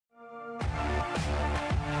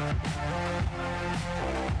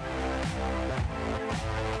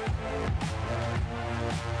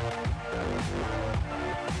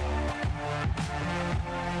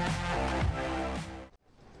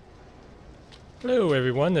Hello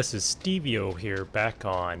everyone, this is Stevio here back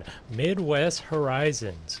on Midwest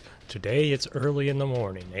Horizons. Today it's early in the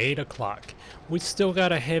morning, 8 o'clock. We still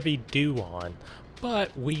got a heavy dew on,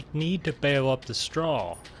 but we need to bale up the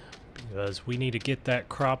straw because we need to get that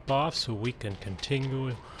crop off so we can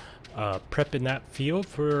continue prepping that field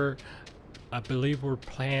for, I believe we're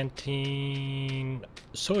planting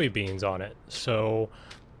soybeans on it. So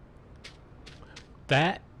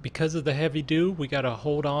that, because of the heavy dew, we got to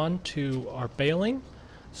hold on to our baling.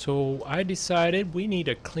 So I decided we need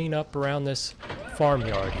to clean up around this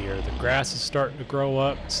farmyard here. The grass is starting to grow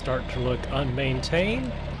up, start to look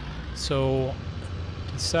unmaintained. So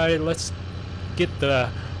decided let's get the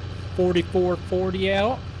 4440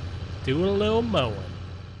 out, do a little mowing.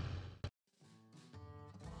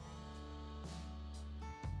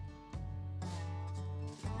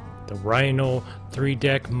 The Rhino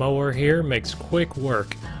 3-deck mower here makes quick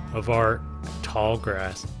work of our tall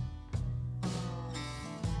grass.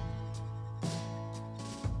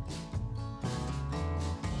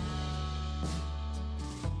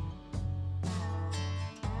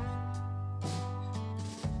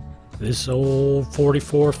 This old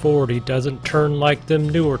 4440 doesn't turn like them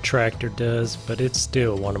newer tractor does, but it's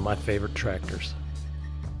still one of my favorite tractors.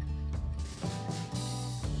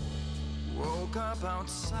 Woke up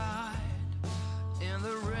outside in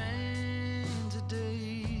the rain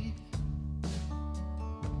today.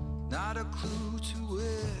 Not a clue to where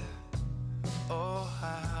or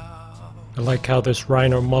how. I like how this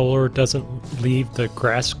Rhino mower doesn't leave the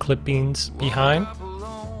grass clippings behind. Woke up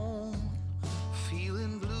alone,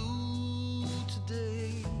 feeling blue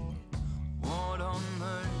today. What on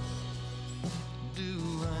earth do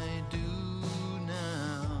I do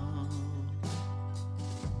now?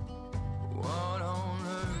 What on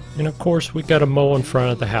earth? And of course we got a mow in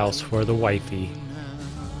front of the house for the wifey.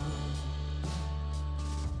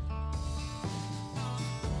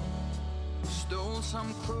 Stole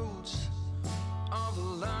some clothes of a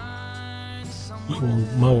line. We'll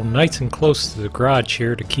mow nice and close to the garage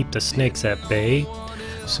here to keep the snakes at bay,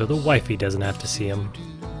 so the wifey doesn't have to see them.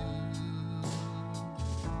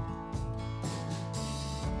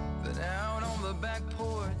 Then out on the back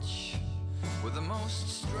porch with the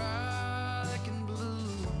most striking blue.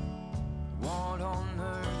 What on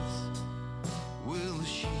earth will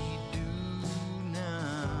she do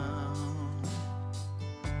now?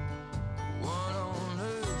 What on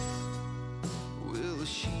earth will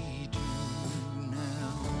she do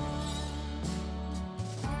now?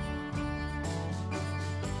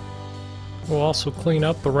 We'll also clean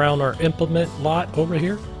up around our implement lot over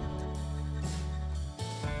here.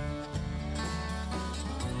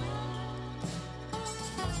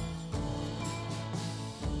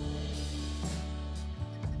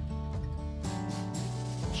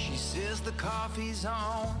 She says the coffee's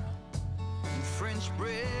on and French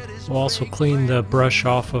bread is We'll also clean the brush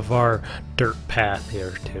off of our dirt path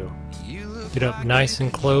here too. You look Get up like nice you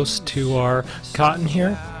and could close use to our cotton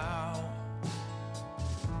here. chow.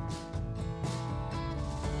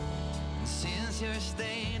 And since you're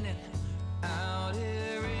standing out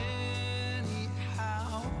here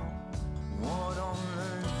anyhow, what on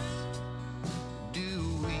earth do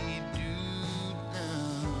we do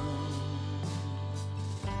now?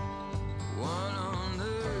 What on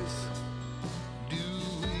earth do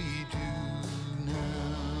we do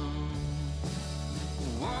now?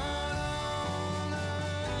 What on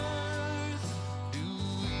earth do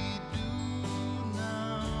we do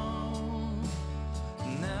now?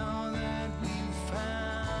 Now that we've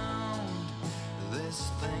found this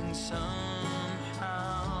thing somehow.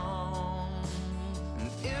 And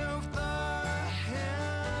if the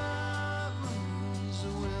heavens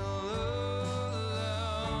will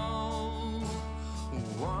allow,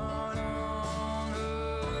 what on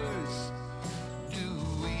earth do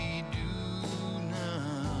we do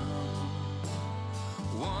now?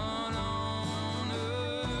 What on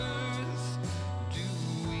earth do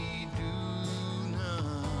we do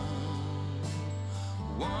now?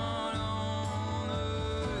 What on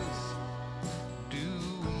earth do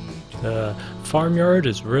we do? The farmyard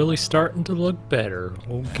is really starting to look better.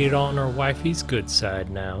 We'll get on our wifey's good side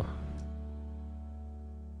now.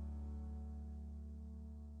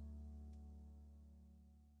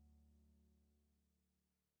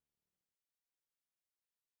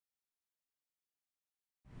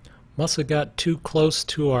 Must have got too close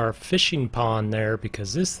to our fishing pond there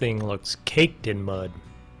because this thing looks caked in mud.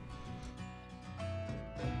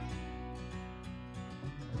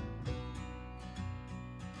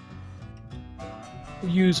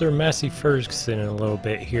 We'll use our Massey Ferguson in a little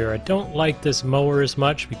bit here. I don't like this mower as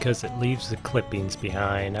much because it leaves the clippings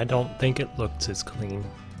behind. I don't think it looks as clean.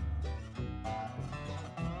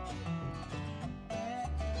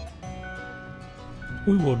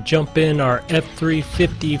 We will jump in our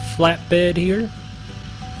F350 flatbed here.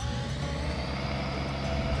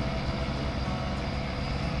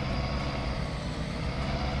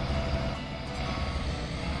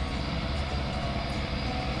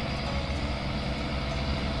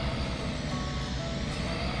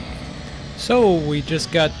 So we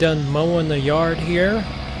just got done mowing the yard here.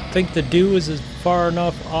 I think the dew is far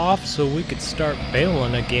enough off so we could start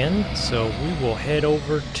baling again. So we will head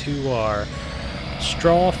over to our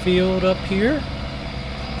straw field up here.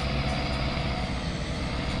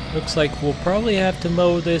 Looks like we'll probably have to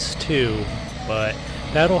mow this too, but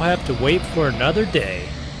that'll have to wait for another day.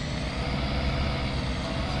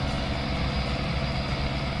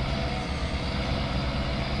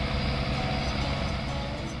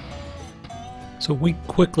 So we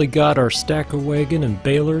quickly got our stacker wagon and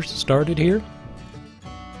balers started here.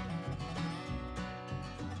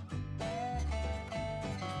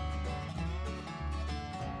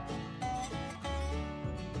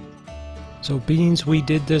 So beans we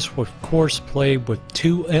did this with course play with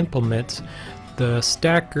 2 implements. The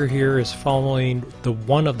stacker here is following the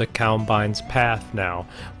one of the combine's path now.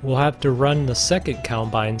 We'll have to run the second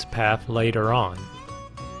combine's path later on.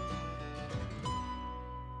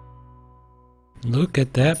 Look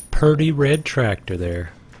at that pretty red tractor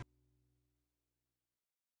there.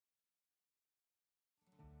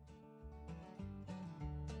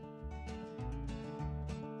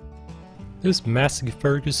 This Massey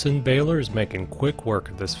Ferguson baler is making quick work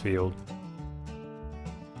of this field.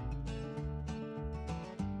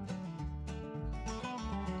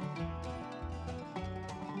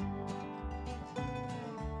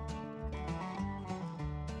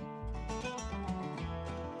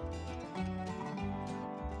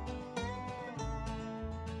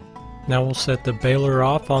 Now we'll set the baler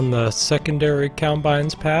off on the secondary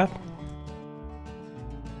combine's path.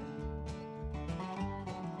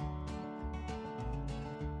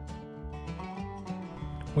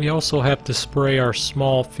 We also have to spray our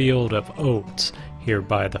small field of oats here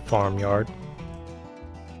by the farmyard.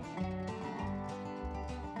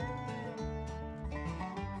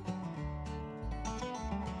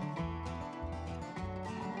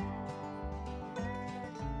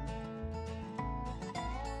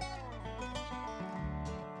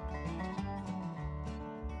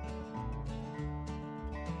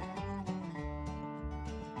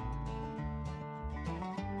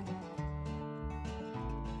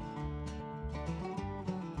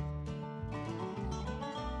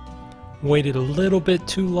 Waited a little bit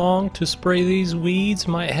too long to spray these weeds.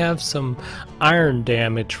 Might have some iron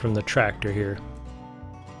damage from the tractor here.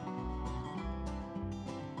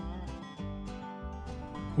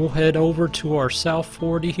 We'll head over to our South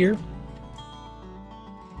 40 here.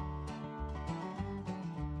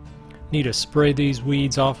 Need to spray these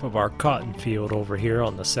weeds off of our cotton field over here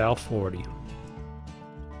on the South 40.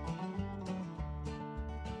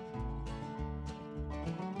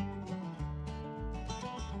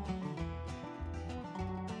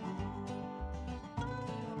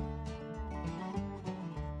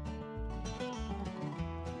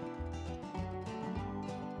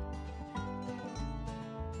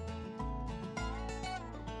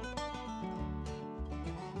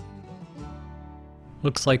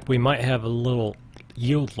 Looks like we might have a little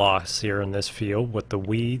yield loss here in this field with the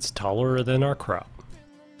weeds taller than our crop.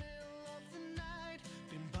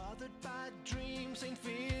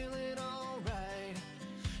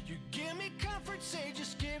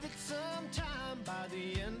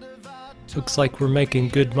 Looks like we're making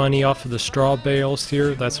good money off of the straw bales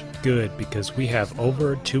here. That's good because we have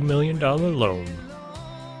over a $2 million loan.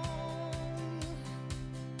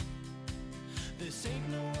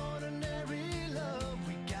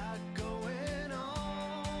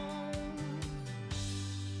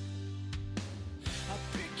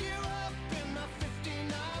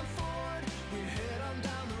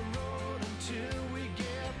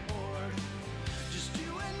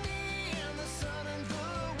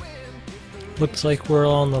 Looks like we're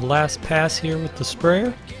on the last pass here with the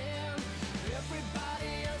sprayer.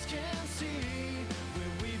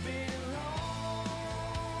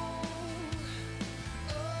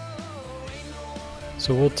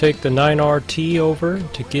 So we'll take the 9RT over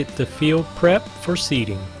to get the field prep for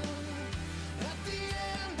seeding.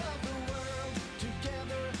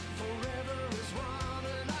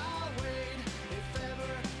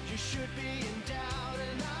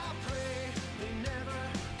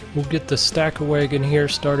 We'll get the stacker wagon here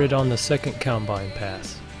started on the second combine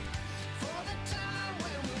pass.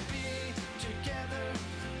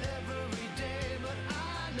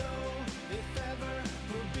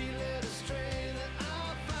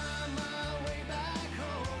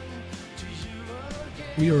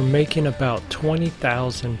 We are making about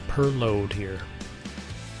 20,000 per load here.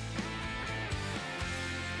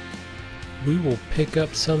 We will pick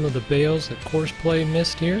up some of the bales that Courseplay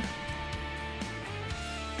missed here.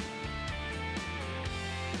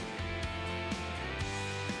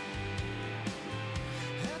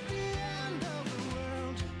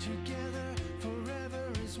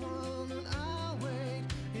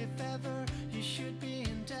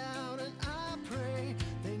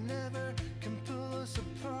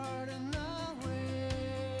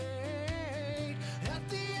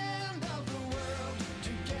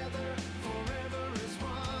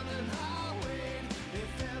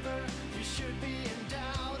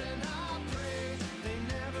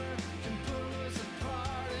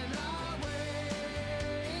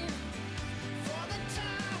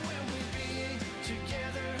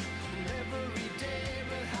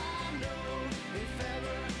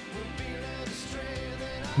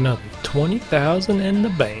 Another 20,000 in the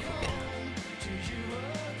bank.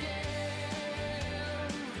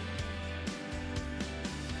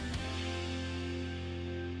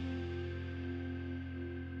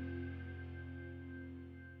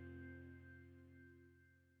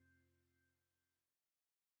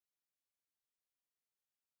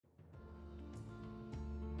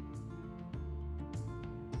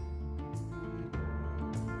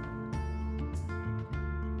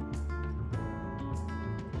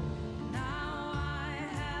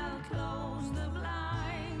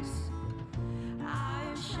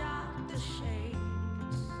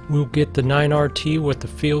 We'll get the 9RT with the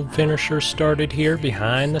field finisher started here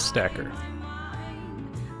behind the stacker.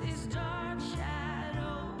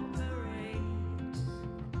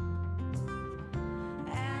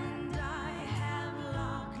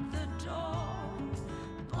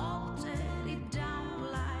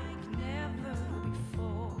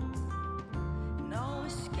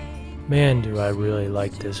 Man, do I really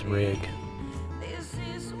like this rig.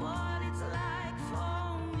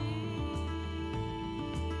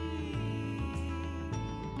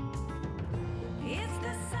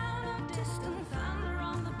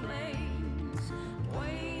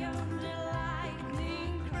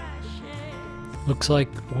 Looks like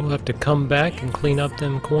we'll have to come back and clean up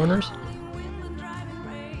them corners.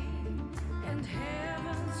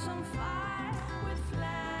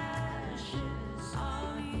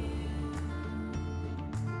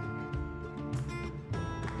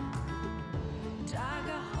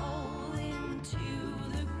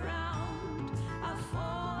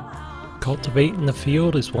 Cultivating the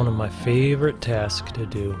field is one of my favorite tasks to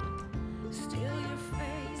do.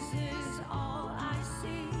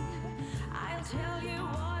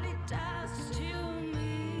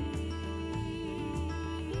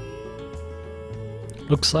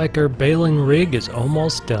 Looks like our baling rig is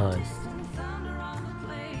almost done.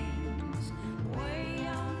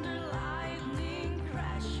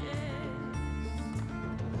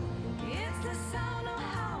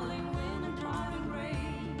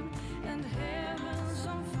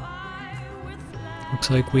 Looks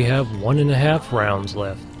like we have 1.5 rounds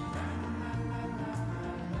left.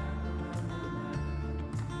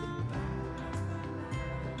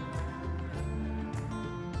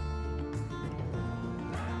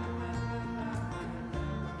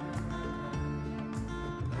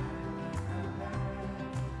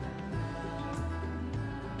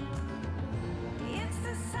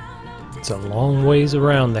 It's a long ways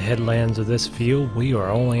around the headlands of this field. We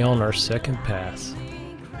are only on our second pass.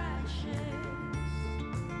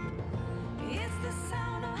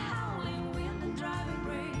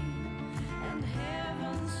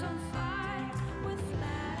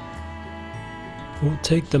 We'll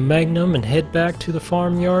take the Magnum and head back to the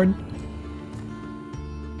farmyard.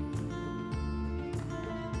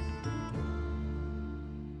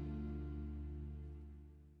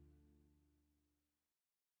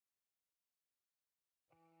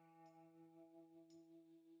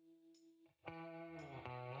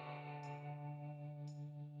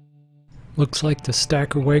 Looks like the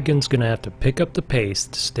stacker wagon's gonna have to pick up the pace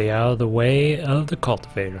to stay out of the way of the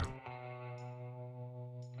cultivator.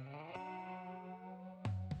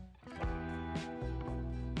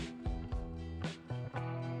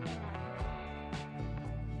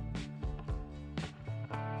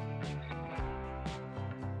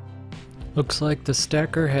 Looks like the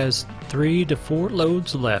stacker has 3 to 4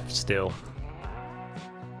 loads left still.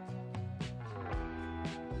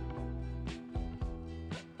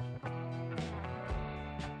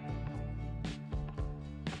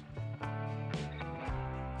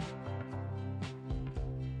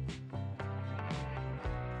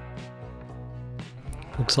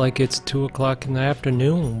 Looks like it's 2 o'clock in the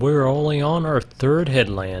afternoon and we're only on our 3rd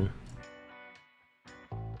headland.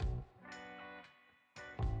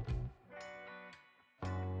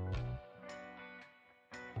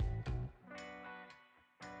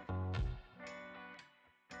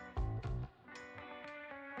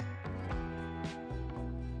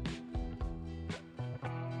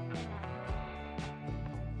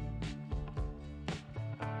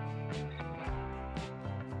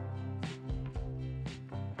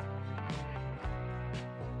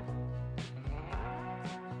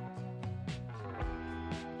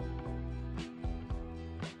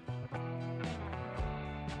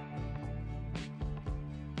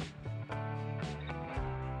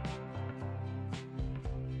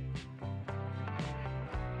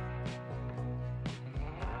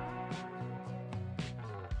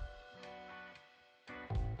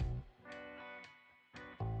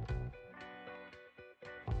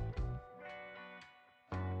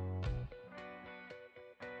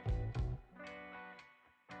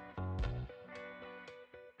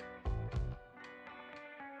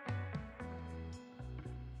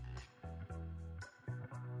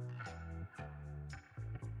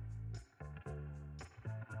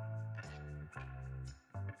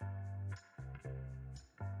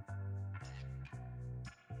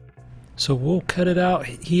 So we'll cut it out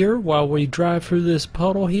here while we drive through this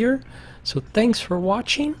puddle here. So thanks for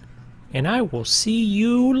watching, and I will see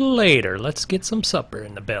you later. Let's get some supper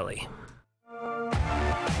in the belly.